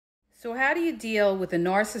So how do you deal with a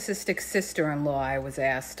narcissistic sister-in-law, I was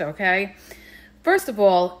asked, okay? First of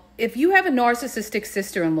all, if you have a narcissistic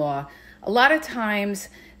sister-in-law, a lot of times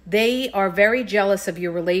they are very jealous of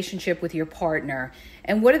your relationship with your partner.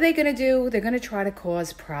 And what are they going to do? They're going to try to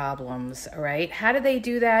cause problems, all right? How do they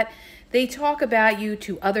do that? They talk about you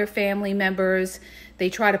to other family members. They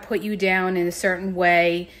try to put you down in a certain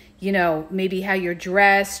way, you know, maybe how you're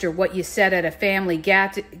dressed or what you said at a family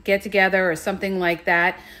get-together or something like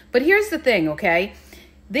that. But here's the thing, okay?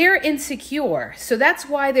 They're insecure, so that's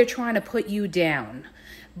why they're trying to put you down.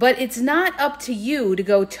 But it's not up to you to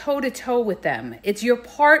go toe-to-toe with them. It's your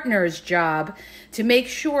partner's job to make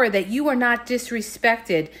sure that you are not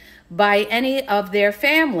disrespected by any of their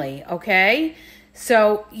family, okay?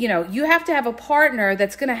 So, you know, you have to have a partner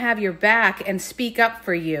that's going to have your back and speak up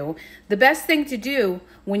for you. The best thing to do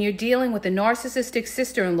when you're dealing with a narcissistic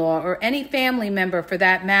sister-in-law or any family member for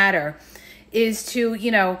that matter is to,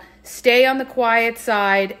 you know, stay on the quiet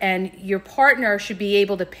side, and your partner should be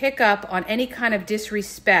able to pick up on any kind of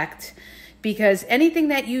disrespect, because anything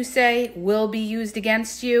that you say will be used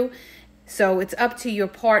against you. So it's up to your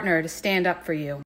partner to stand up for you.